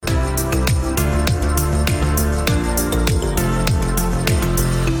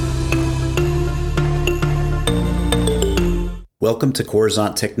Welcome to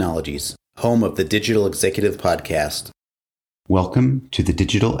Coruzant Technologies, home of the Digital Executive Podcast. Welcome to the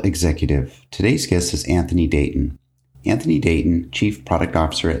Digital Executive. Today's guest is Anthony Deighton. Anthony Deighton, Chief Product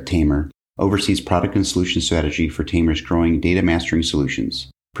Officer at Tamr, oversees product and solution strategy for Tamr's growing data mastering solutions.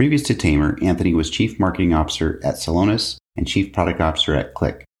 Previous to Tamr, Anthony was Chief Marketing Officer at Celonis and Chief Product Officer at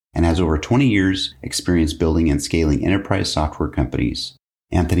Click, and has over 20 years experience building and scaling enterprise software companies.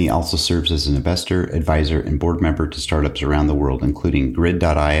 Anthony also serves as an investor, advisor, and board member to startups around the world, including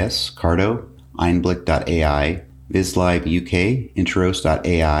Grid.is, Cardo, Einblick.ai, VizLive UK,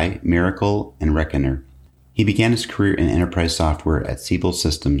 Interos.ai, Miracle, and Reckoner. He began his career in enterprise software at Siebel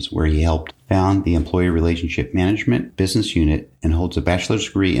Systems, where he helped found the Employee Relationship Management business unit and holds a bachelor's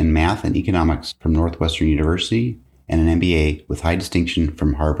degree in math and economics from Northwestern University and an MBA with high distinction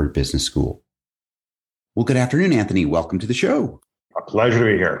from Harvard Business School. Well, good afternoon, Anthony. Welcome to the show. A pleasure to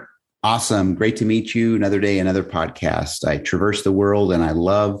be here. Awesome. Great to meet you. Another day, another podcast. I traverse the world and I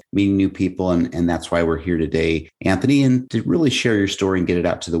love meeting new people. And that's why we're here today, Anthony, and to really share your story and get it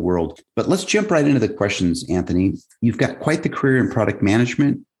out to the world. But let's jump right into the questions, Anthony. You've got quite the career in product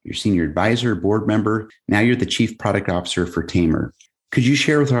management. You're senior advisor, board member. Now you're the chief product officer for Tamr. Could you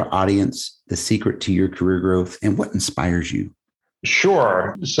share with our audience the secret to your career growth and what inspires you?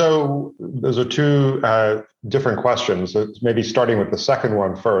 Sure. So those are two different questions. So maybe starting with the second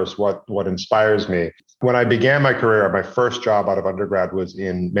one first, what inspires me? When I began my career, my first job out of undergrad was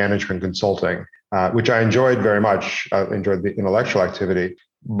in management consulting, which I enjoyed very much. I enjoyed the intellectual activity.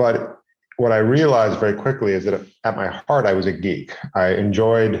 But what I realized very quickly is that at my heart, I was a geek. I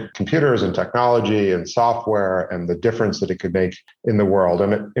enjoyed computers and technology and software and the difference that it could make in the world.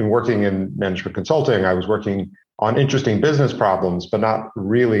 And in working in management consulting, I was working on interesting business problems, but not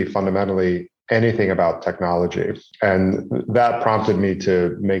really fundamentally anything about technology. And that prompted me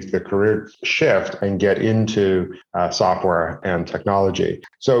to make the career shift and get into software and technology.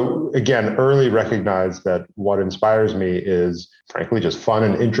 So again, early recognized that what inspires me is frankly just fun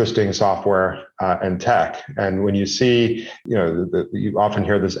and interesting software and tech. And when you see, you often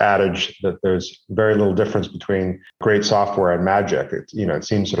hear this adage that there's very little difference between great software and magic. It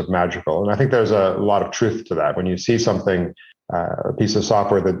seems sort of magical. And I think there's a lot of truth to that. When you see something, a piece of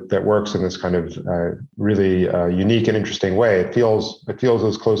software that works in this kind of really unique and interesting way, it feels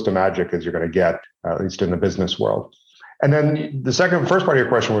as close to magic as you're going to get, at least in the business world. And then the first part of your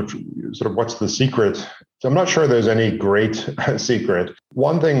question, which sort of what's the secret? So I'm not sure there's any great secret.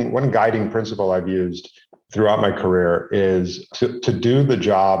 One guiding principle I've used throughout my career is to do the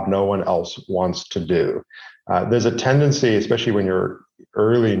job no one else wants to do. There's a tendency, especially when you're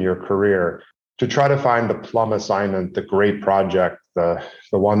early in your career, to try to find the plum assignment, the great project, the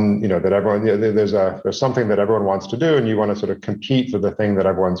one that everyone there's something that everyone wants to do, and you want to sort of compete for the thing that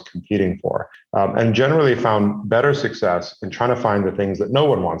everyone's competing for. And generally found better success in trying to find the things that no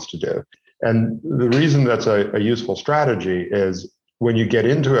one wants to do. And the reason that's a useful strategy is when you get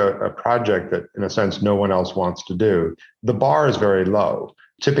into a project that, in a sense, no one else wants to do, the bar is very low.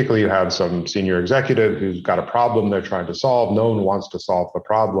 Typically, you have some senior executive who's got a problem they're trying to solve. No one wants to solve the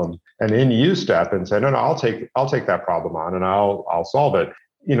problem, and in you step and say, "No, I'll take that problem on, and I'll solve it."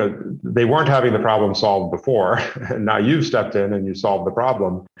 They weren't having the problem solved before, and now you've stepped in and you solved the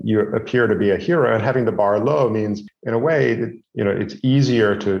problem. You appear to be a hero, and having the bar low means, in a way, that it's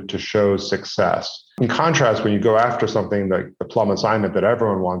easier to show success. In contrast, when you go after something like the plum assignment that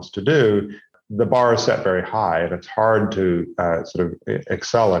everyone wants to do, the bar is set very high, and it's hard to sort of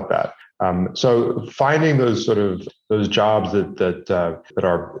excel at that. So finding those jobs that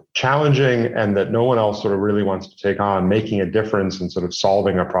are challenging and that no one else sort of really wants to take on, making a difference and sort of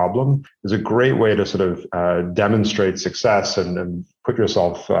solving a problem, is a great way to sort of demonstrate success and put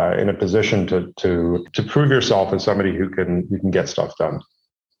yourself in a position to prove yourself as somebody who can get stuff done.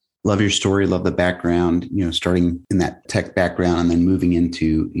 Love your story. Love the background, starting in that tech background and then moving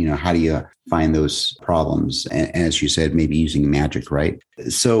into, how do you find those problems? And as you said, maybe using magic, right?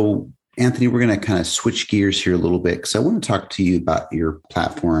 So, Anthony, we're going to kind of switch gears here a little bit because I want to talk to you about your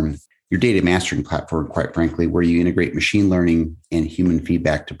platform, your data mastering platform, quite frankly, where you integrate machine learning and human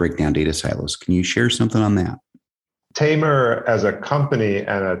feedback to break down data silos. Can you share something on that? Tamr, as a company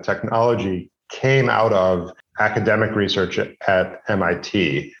and a technology, came out of academic research at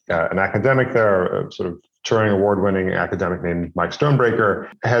MIT. An academic there, a sort of Turing Award-winning academic named Mike Stonebreaker,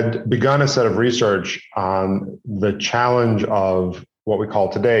 had begun a set of research on the challenge of what we call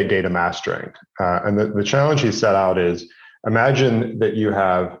today data mastering. And the challenge he set out is, imagine that you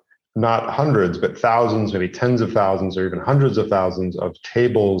have not hundreds, but thousands, maybe tens of thousands, or even hundreds of thousands of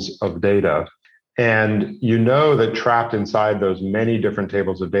tables of data. And that trapped inside those many different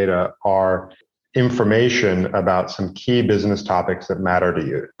tables of data are information about some key business topics that matter to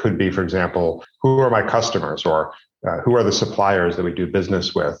you. It could be, for example, who are my customers, or who are the suppliers that we do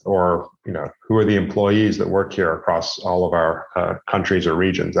business with, or who are the employees that work here across all of our countries or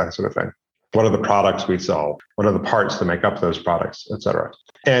regions, that sort of thing. What are the products we sell? What are the parts that make up those products, et cetera?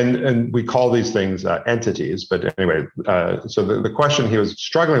 And we call these things entities. But anyway, so the question he was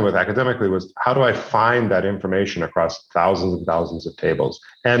struggling with academically was, how do I find that information across thousands and thousands of tables?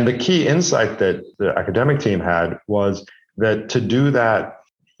 And the key insight that the academic team had was that to do that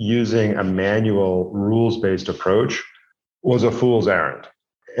using a manual rules-based approach was a fool's errand.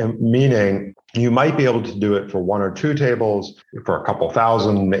 And meaning you might be able to do it for one or two tables, for a couple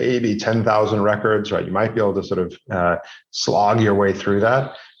thousand, maybe 10,000 records, right? You might be able to sort of slog your way through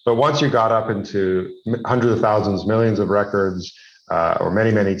that. But once you got up into hundreds of thousands, millions of records, or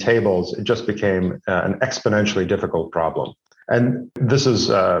many, many tables, it just became an exponentially difficult problem. And this is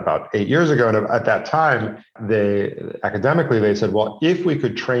about 8 years ago. And at that time, academically, they said, well, if we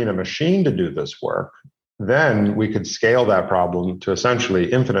could train a machine to do this work, then we could scale that problem to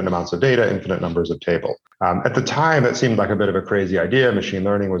essentially infinite amounts of data, infinite numbers of tables. At the time, it seemed like a bit of a crazy idea. Machine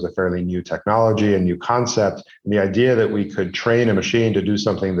learning was a fairly new technology, a new concept. And the idea that we could train a machine to do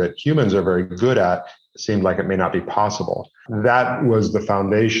something that humans are very good at seemed like it may not be possible. That was the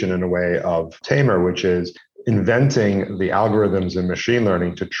foundation, in a way, of Tamr, which is inventing the algorithms in machine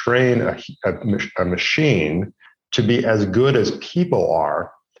learning to train a machine to be as good as people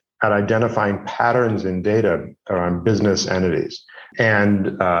are at identifying patterns in data around business entities.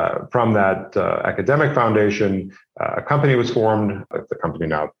 And from that academic foundation, a company was formed, the company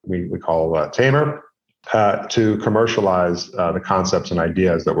now we call Tamr, to commercialize the concepts and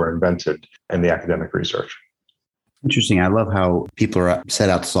ideas that were invented in the academic research. Interesting. I love how people are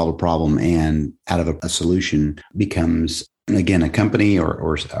set out to solve a problem, and out of a solution becomes, again, a company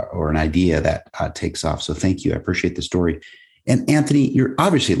or an idea that takes off. So thank you. I appreciate the story. And Anthony, you're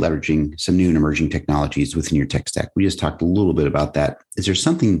obviously leveraging some new and emerging technologies within your tech stack. We just talked a little bit about that. Is there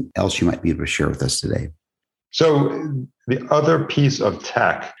something else you might be able to share with us today? So the other piece of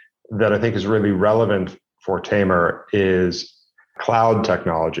tech that I think is really relevant for Tamr is cloud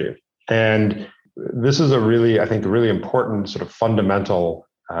technology. And this is a really important sort of fundamental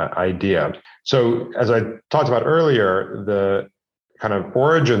idea. So as I talked about earlier, the kind of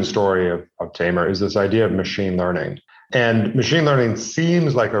origin story of Tamr is this idea of machine learning. And machine learning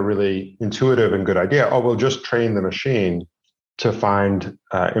seems like a really intuitive and good idea. Oh, we'll just train the machine to find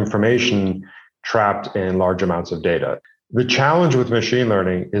information trapped in large amounts of data. The challenge with machine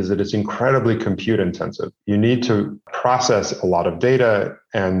learning is that it's incredibly compute intensive. You need to process a lot of data,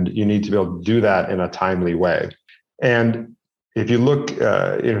 and you need to be able to do that in a timely way. And if you look,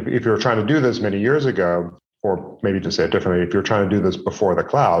 if you were trying to do this many years ago, or maybe to say it differently, if you're trying to do this before the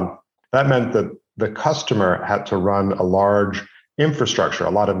cloud, that meant that the customer had to run a large infrastructure, a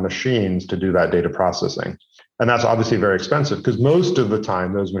lot of machines to do that data processing. And that's obviously very expensive because most of the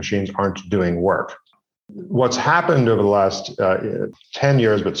time those machines aren't doing work. What's happened over the last 10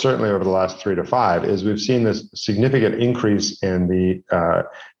 years, but certainly over the last 3 to 5, is we've seen this significant increase in the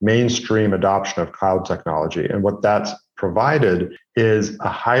mainstream adoption of cloud technology. And what that's provided is a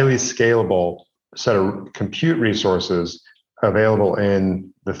highly scalable set of compute resources available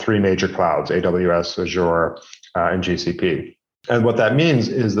in the 3 major clouds, AWS, Azure, and GCP. And what that means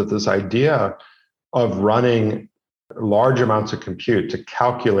is that this idea of running large amounts of compute to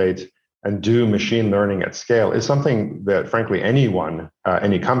calculate and do machine learning at scale is something that, frankly, anyone,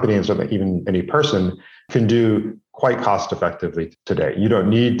 any company, and certainly even any person can do quite cost effectively today. You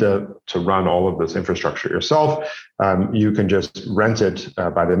don't need to run all of this infrastructure yourself. You can just rent it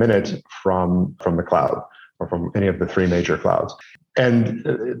by the minute from the cloud, or from any of the 3 major clouds.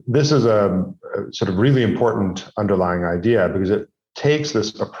 And this is a sort of really important underlying idea, because it takes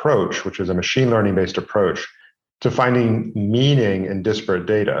this approach, which is a machine learning based approach, to finding meaning in disparate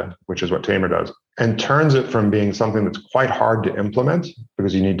data, which is what Tamr does, and turns it from being something that's quite hard to implement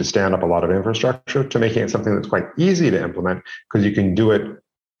because you need to stand up a lot of infrastructure, to making it something that's quite easy to implement because you can do it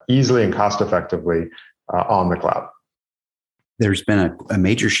easily and cost effectively on the cloud. There's been a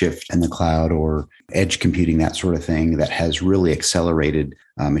major shift in the cloud or edge computing, that sort of thing, that has really accelerated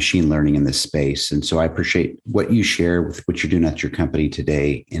machine learning in this space. And so I appreciate what you share with what you're doing at your company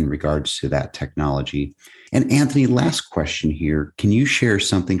today in regards to that technology. And Anthony, last question here. Can you share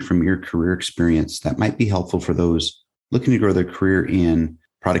something from your career experience that might be helpful for those looking to grow their career in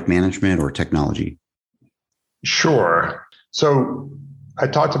product management or technology? Sure. So I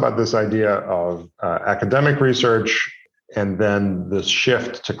talked about this idea of academic research and then this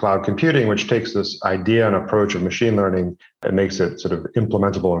shift to cloud computing, which takes this idea and approach of machine learning and makes it sort of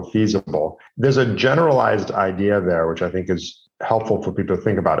implementable and feasible. There's a generalized idea there, which I think is helpful for people to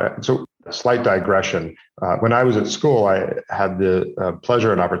think about it. So, a slight digression. When I was at school, I had the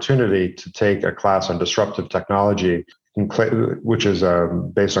pleasure and opportunity to take a class on disruptive technology, which is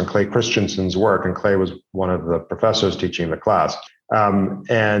based on Clay Christensen's work, and Clay was one of the professors teaching the class.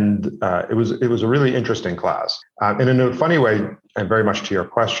 It was a really interesting class. And in a funny way, and very much to your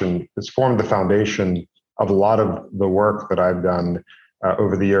question, it's formed the foundation of a lot of the work that I've done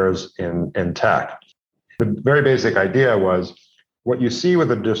over the years in tech. The very basic idea was what you see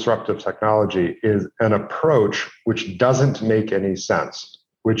with a disruptive technology is an approach which doesn't make any sense,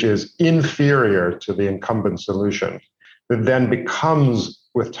 which is inferior to the incumbent solution, that then becomes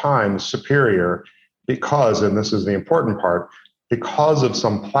with time superior because, and this is the important part, because of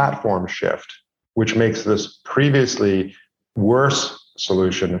some platform shift, which makes this previously worse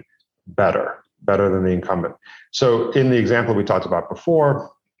solution better than the incumbent. So in the example we talked about before,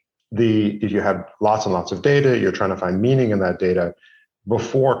 if you had lots and lots of data, you're trying to find meaning in that data.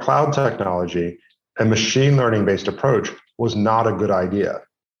 Before cloud technology, a machine learning based approach was not a good idea.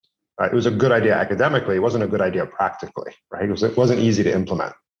 It was a good idea academically. It wasn't a good idea practically, right? It wasn't easy to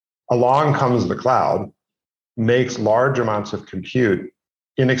implement. Along comes the cloud, makes large amounts of compute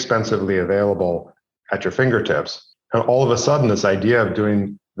inexpensively available at your fingertips. And all of a sudden, this idea of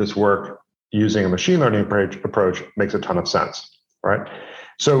doing this work using a machine learning approach makes a ton of sense, right?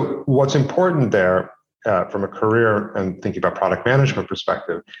 So what's important there from a career and thinking about product management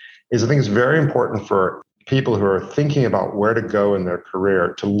perspective is I think it's very important for people who are thinking about where to go in their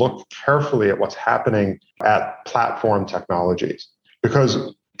career to look carefully at what's happening at platform technologies.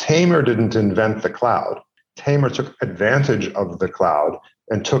 Because Tamr didn't invent the cloud. Tamr took advantage of the cloud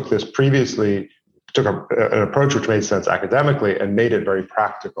and took an approach which made sense academically and made it very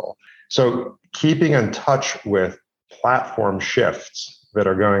practical. So keeping in touch with platform shifts that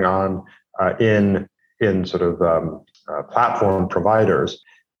are going on in sort of platform providers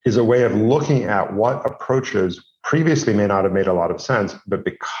is a way of looking at what approaches previously may not have made a lot of sense, but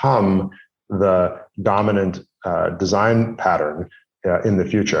become the dominant design pattern in the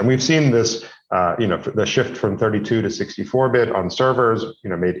future. And we've seen this, the shift from 32 to 64-bit on servers,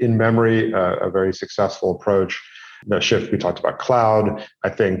 made in memory a very successful approach. The shift we talked about cloud. I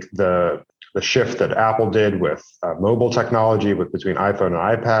think the shift that Apple did with mobile technology between iPhone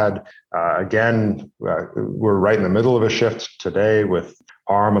and iPad. Again, we're right in the middle of a shift today with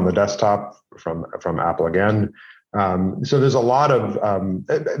ARM on the desktop from Apple again. So there's a lot of,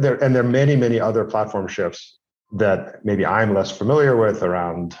 there are many, many other platform shifts that maybe I'm less familiar with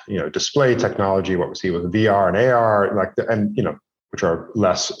around, display technology, what we see with VR and AR, which are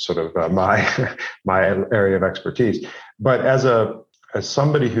less sort of my area of expertise. But as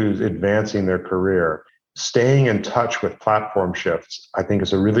somebody who's advancing their career, staying in touch with platform shifts, I think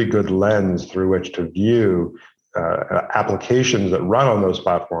is a really good lens through which to view applications that run on those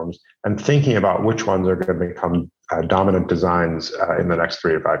platforms and thinking about which ones are going to become dominant designs in the next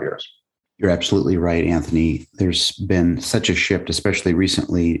 3 to 5 years. You're absolutely right, Anthony. There's been such a shift, especially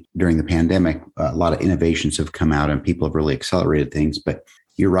recently during the pandemic. A lot of innovations have come out and people have really accelerated things. But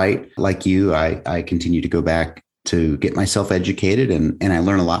you're right. Like you, I continue to go back to get myself educated and I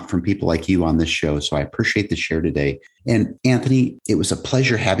learn a lot from people like you on this show. So I appreciate the share today. And Anthony, it was a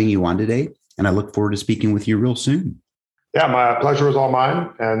pleasure having you on today. And I look forward to speaking with you real soon. Yeah, my pleasure was all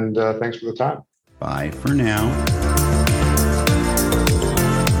mine. And thanks for the time. Bye for now.